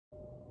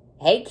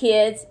Hey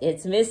kids,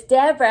 it's Miss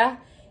Deborah.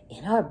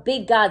 In our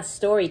Big God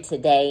story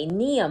today,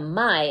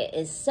 Nehemiah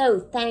is so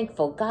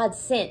thankful God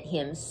sent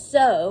him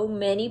so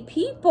many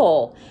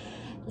people.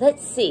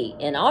 Let's see,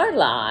 in our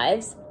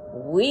lives,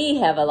 we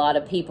have a lot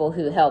of people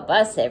who help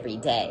us every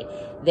day.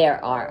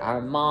 There are our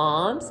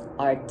moms,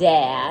 our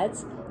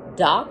dads,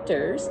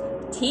 doctors,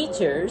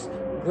 teachers,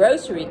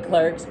 grocery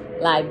clerks,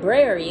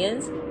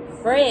 librarians,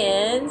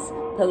 friends,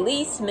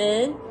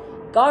 policemen,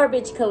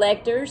 garbage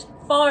collectors,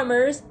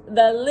 farmers.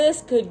 The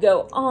list could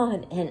go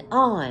on and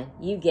on.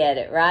 You get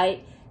it,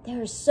 right?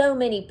 There are so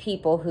many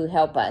people who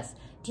help us.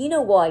 Do you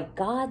know why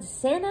God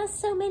sent us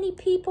so many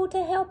people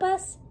to help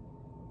us?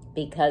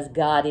 Because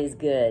God is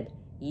good.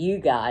 You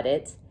got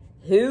it.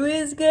 Who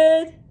is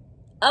good?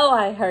 Oh,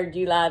 I heard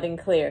you loud and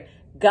clear.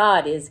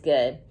 God is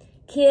good.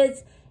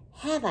 Kids,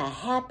 have a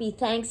happy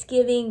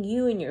Thanksgiving.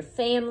 You and your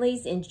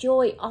families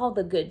enjoy all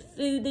the good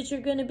food that you're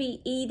going to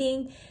be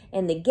eating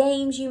and the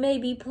games you may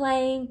be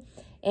playing.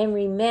 And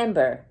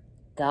remember,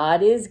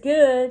 God is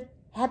good.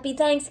 Happy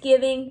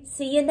Thanksgiving.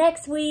 See you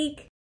next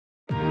week.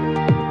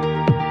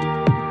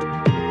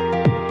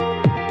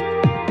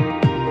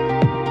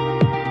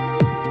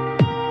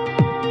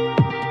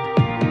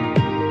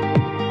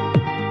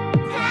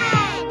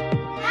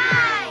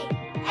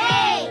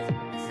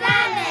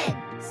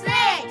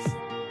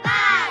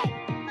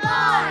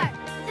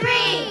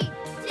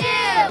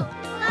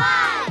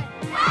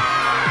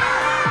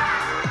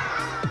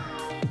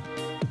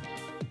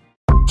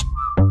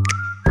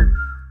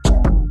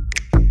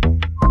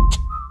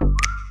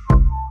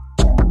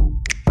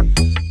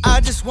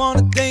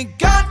 Wanna thank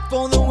God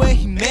for the way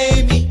He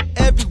made me.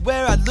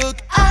 Everywhere I look,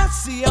 I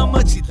see how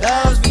much He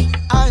loves me.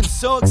 I am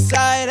so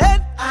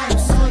excited,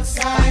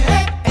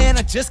 and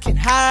I just can't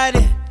hide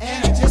it,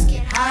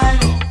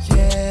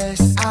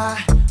 Yes,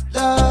 I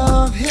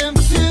love Him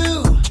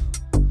too.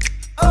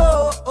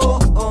 Oh, oh,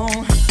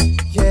 oh.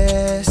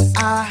 Yes,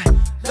 I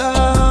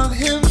love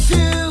Him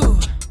too.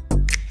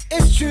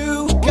 It's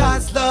true,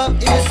 God's love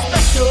is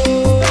special.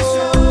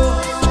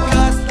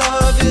 God's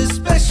love is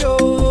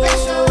special.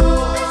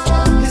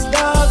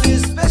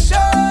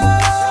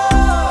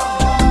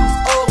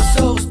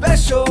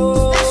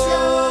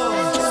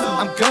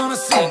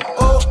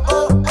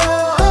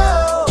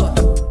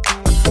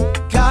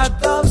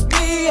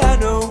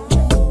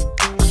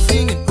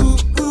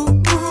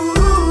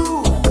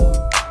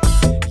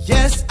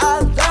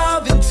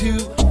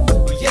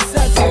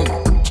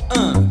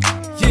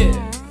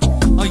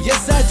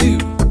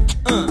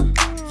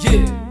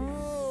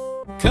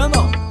 Come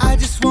on. I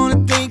just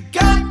wanna thank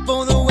God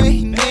for the way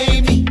He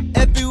made me.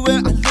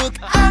 Everywhere I look,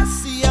 I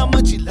see how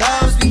much He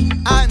loves me.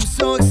 I'm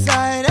so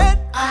excited,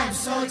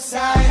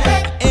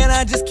 and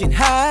I just can't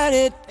hide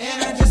it,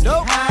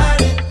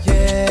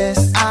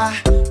 Yes, I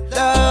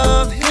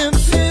love Him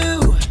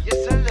too.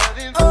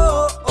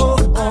 Oh,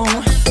 oh,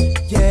 oh.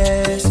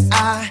 Yes,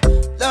 I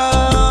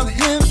love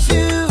Him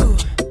too.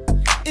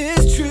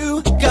 It's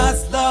true,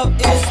 God's love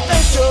is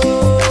special.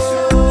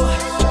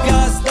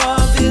 God's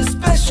love is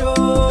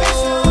special.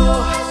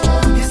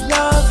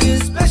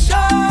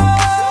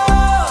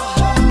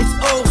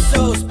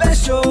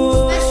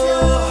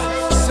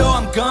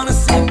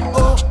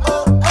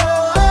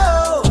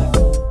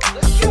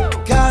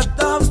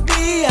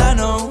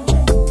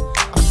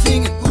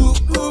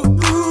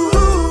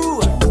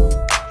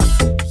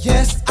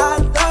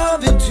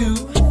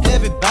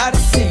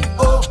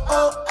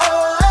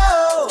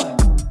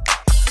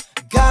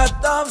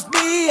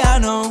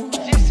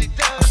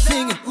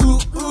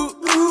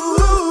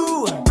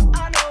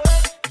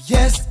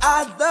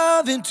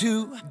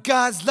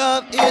 God's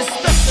love is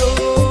special.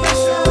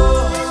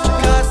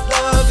 God's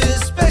love is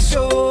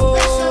special.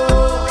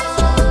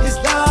 His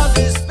love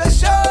is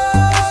special.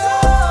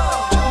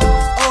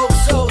 Oh,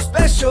 so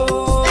special.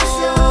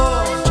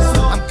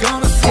 So I'm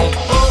gonna sing.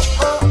 Oh,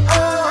 oh,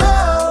 oh,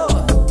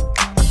 oh.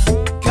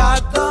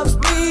 God loves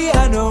me,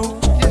 I know.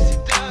 Yes,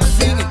 He does.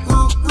 Singing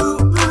ooh,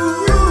 ooh,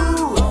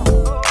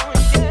 ooh.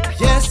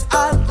 Yes,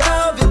 I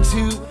love Him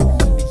too.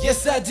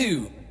 Yes, I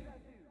do.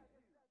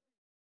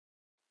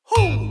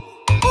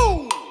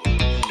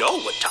 Know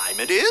what time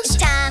it is? It's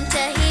time to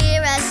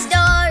hear a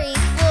story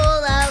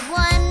full of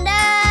wonder.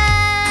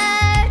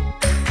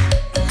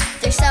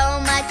 There's so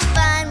much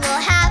fun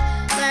we'll have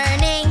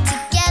learning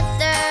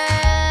together.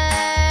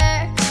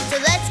 So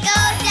let's go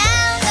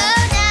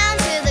down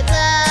to the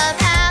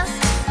clubhouse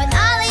with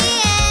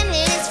Ollie and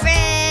his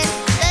friends.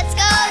 Let's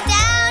go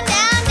down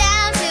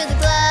to the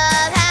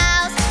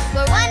clubhouse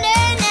where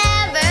wonder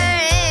never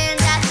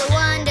ends at the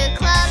Wonder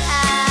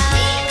Clubhouse.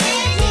 Me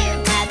and you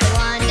at the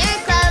Wonder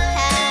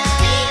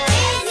Clubhouse.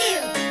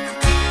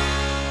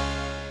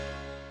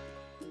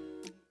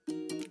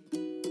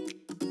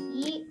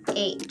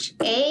 H-A-N-K-S,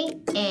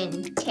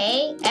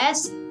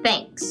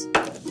 thanks.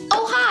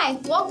 Oh, hi!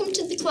 Welcome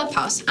to the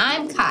clubhouse.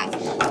 I'm Kai.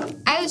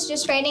 I was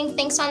just writing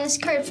thanks on this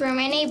card for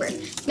my neighbor,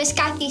 Miss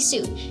Kathy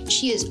Sue.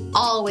 She is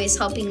always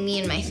helping me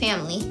and my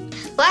family.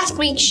 Last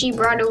week, she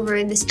brought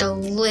over this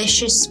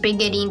delicious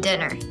spaghetti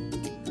dinner.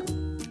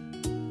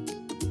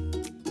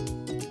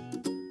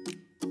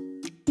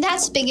 That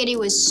spaghetti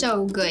was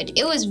so good.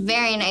 It was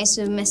very nice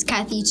of Miss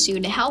Kathy Sue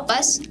to help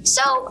us,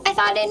 so I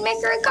thought I'd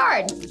make her a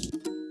card.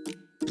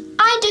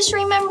 I just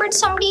remembered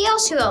somebody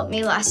else who helped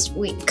me last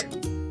week.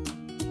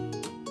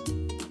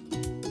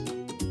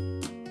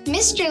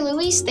 Mr.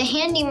 Luis, the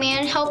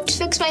handyman, helped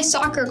fix my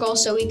soccer goal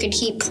so we could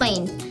keep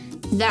playing.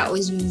 That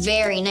was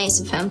very nice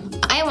of him.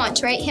 I want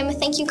to write him a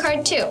thank you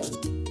card too.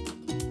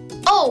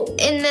 Oh,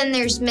 and then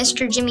there's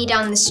Mr. Jimmy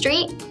down the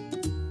street.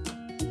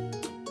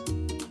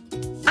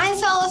 I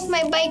fell off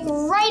my bike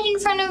right in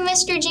front of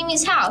Mr.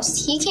 Jimmy's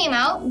house. He came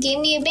out, gave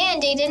me a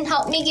Band-Aid, and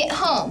helped me get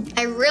home.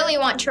 I really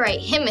want to write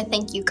him a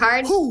thank you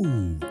card.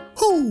 Who?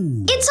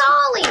 It's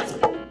Ollie!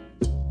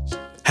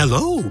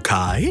 Hello,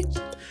 Kai.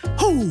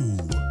 Who?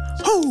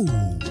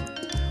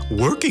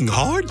 Working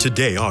hard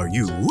today, are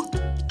you?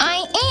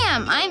 I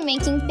am. I'm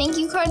making thank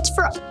you cards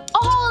for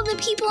all the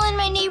people in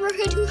my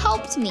neighborhood who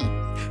helped me.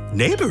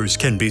 Neighbors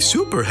can be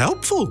super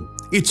helpful.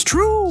 It's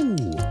true.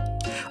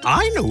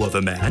 I know of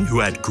a man who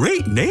had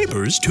great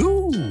neighbors,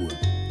 too.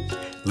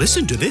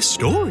 Listen to this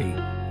story.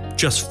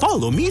 Just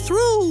follow me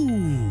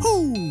through.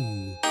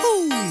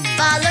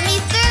 Follow me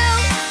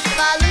through,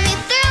 follow me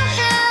through.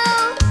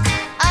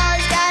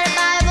 Ollie's got a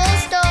Bible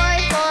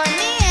story for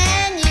me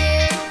and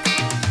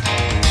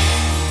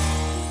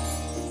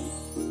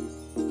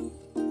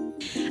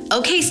you.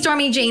 Okay,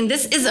 Stormy Jane,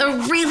 this is a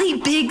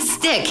really big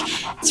stick.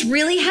 It's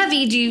really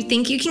heavy. Do you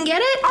think you can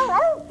get it?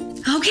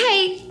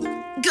 Okay,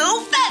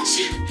 go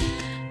fetch.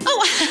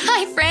 Oh,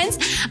 hi friends.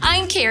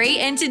 I'm Carrie,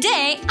 and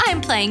today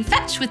I'm playing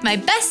fetch with my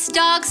best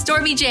dog,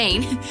 Stormy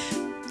Jane.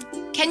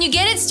 Can you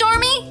get it,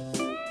 Stormy?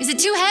 Is it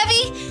too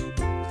heavy?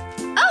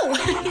 Oh,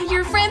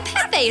 your friend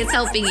Pepe is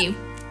helping you.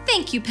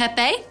 Thank you,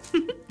 Pepe.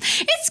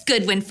 It's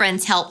good when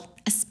friends help,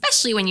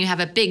 especially when you have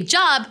a big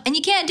job and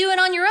you can't do it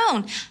on your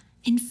own.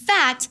 In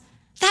fact,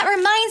 that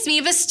reminds me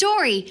of a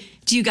story.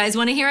 Do you guys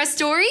want to hear a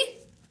story?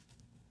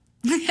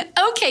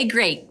 Okay,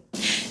 great.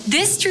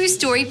 This true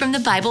story from the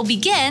Bible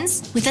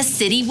begins with a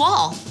city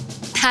wall.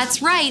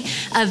 That's right,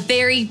 a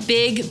very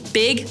big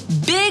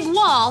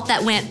wall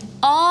that went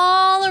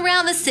all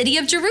around the city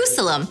of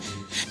Jerusalem.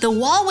 The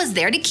wall was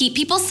there to keep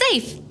people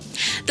safe.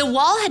 The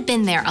wall had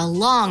been there a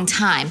long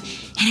time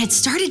and had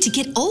started to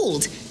get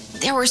old.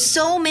 There were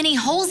so many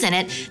holes in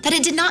it that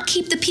it did not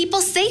keep the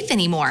people safe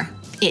anymore.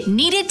 It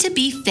needed to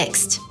be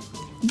fixed.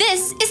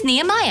 This is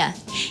Nehemiah.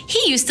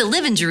 He used to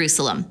live in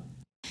Jerusalem.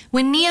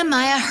 When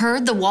Nehemiah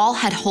heard the wall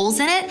had holes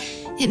in it,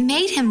 it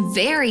made him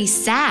very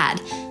sad.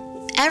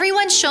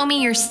 Everyone show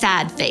me your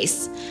sad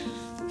face.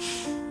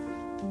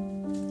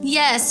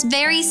 Yes,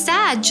 very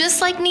sad,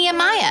 just like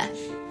Nehemiah.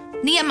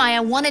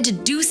 Nehemiah wanted to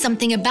do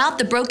something about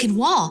the broken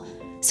wall,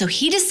 so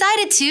he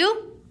decided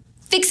to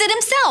fix it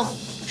himself.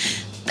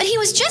 But he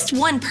was just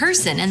one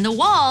person, and the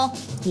wall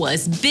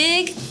was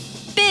big.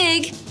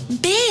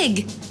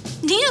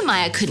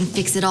 Nehemiah couldn't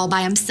fix it all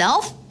by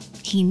himself.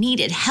 He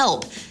needed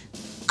help.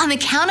 On the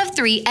count of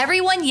 3,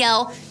 everyone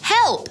yell,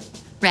 help.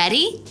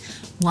 Ready?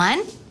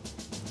 1,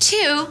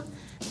 2,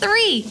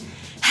 3.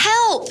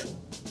 Help!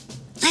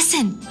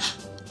 Listen,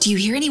 do you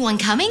hear anyone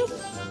coming?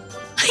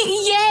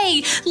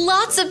 Yay!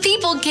 Lots of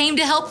people came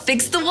to help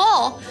fix the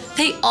wall.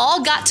 They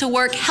all got to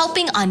work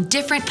helping on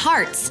different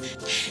parts.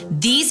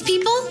 These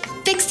people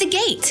fixed a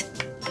gate.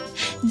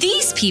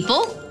 These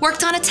people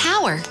worked on a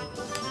tower.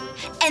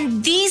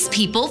 And these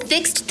people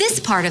fixed this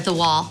part of the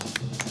wall.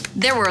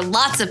 There were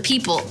lots of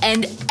people,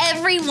 and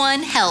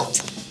everyone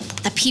helped.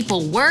 The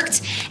people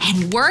worked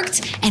and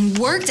worked and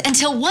worked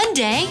until one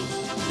day,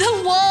 the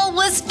wall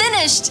was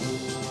finished.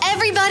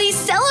 Everybody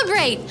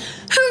celebrate!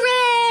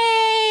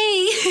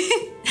 Hooray!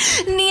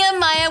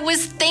 Nehemiah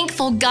was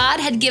thankful God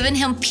had given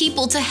him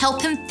people to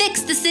help him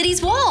fix the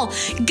city's wall.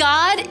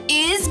 God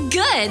is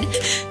good.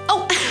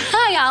 Oh,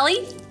 hi,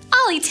 Ollie.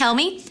 Ollie, tell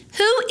me,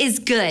 who is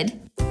good?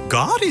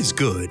 God is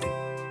good.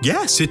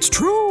 Yes, it's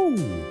true.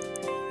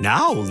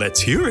 Now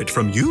let's hear it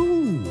from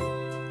you.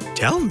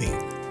 Tell me,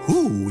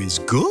 who is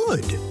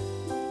good?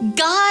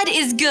 God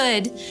is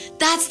good.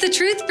 That's the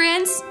truth,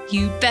 friends.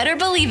 You better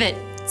believe it.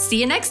 See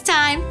you next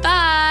time.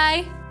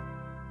 Bye.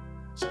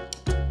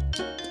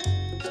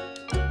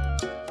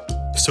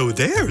 So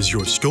there's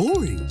your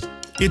story.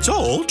 It's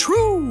all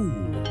true.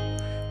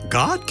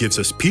 God gives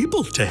us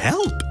people to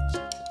help.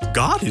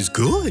 God is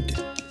good.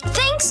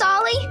 Thanks,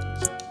 Ollie.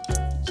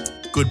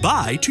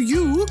 Goodbye to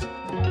you.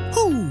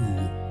 Hoo.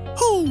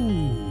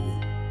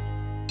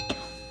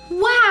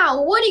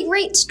 Wow, what a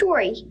great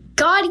story.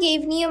 God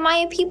gave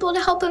Nehemiah people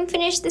to help him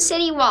finish the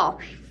city wall.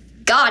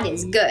 God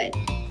is good.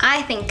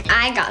 I think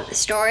I got the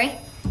story.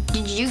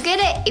 Did you get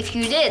it? If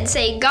you did,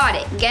 say got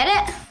it. Get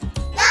it?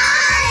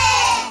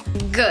 Got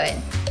it! Good.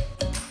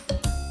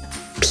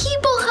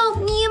 People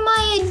helped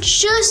Nehemiah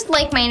just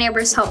like my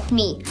neighbors helped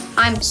me.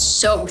 I'm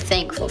so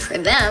thankful for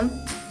them.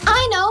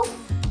 I know.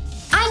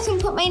 I can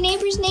put my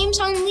neighbors' names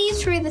on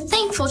leaves for the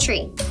thankful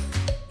tree.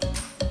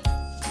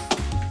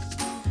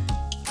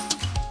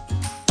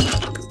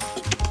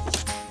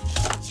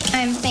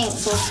 I'm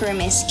thankful for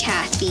Miss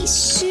Kathy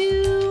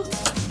Sue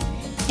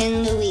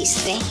and Luis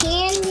the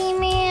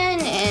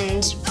handyman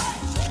and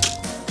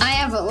I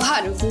have a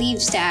lot of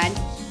leaves, Dad.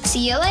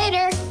 See you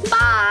later.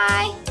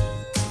 Bye.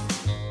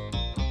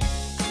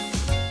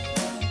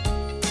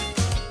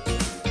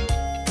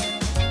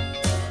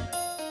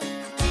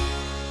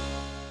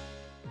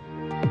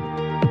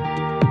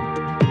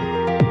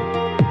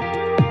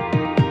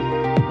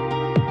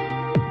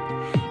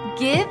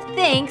 Give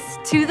thanks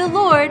to the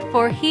Lord,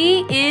 for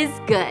He is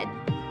good.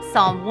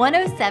 Psalm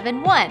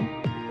 107:1.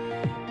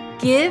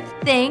 Give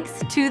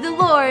thanks to the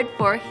Lord,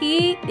 for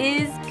He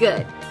is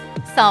good.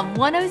 Psalm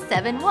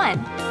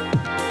 107:1.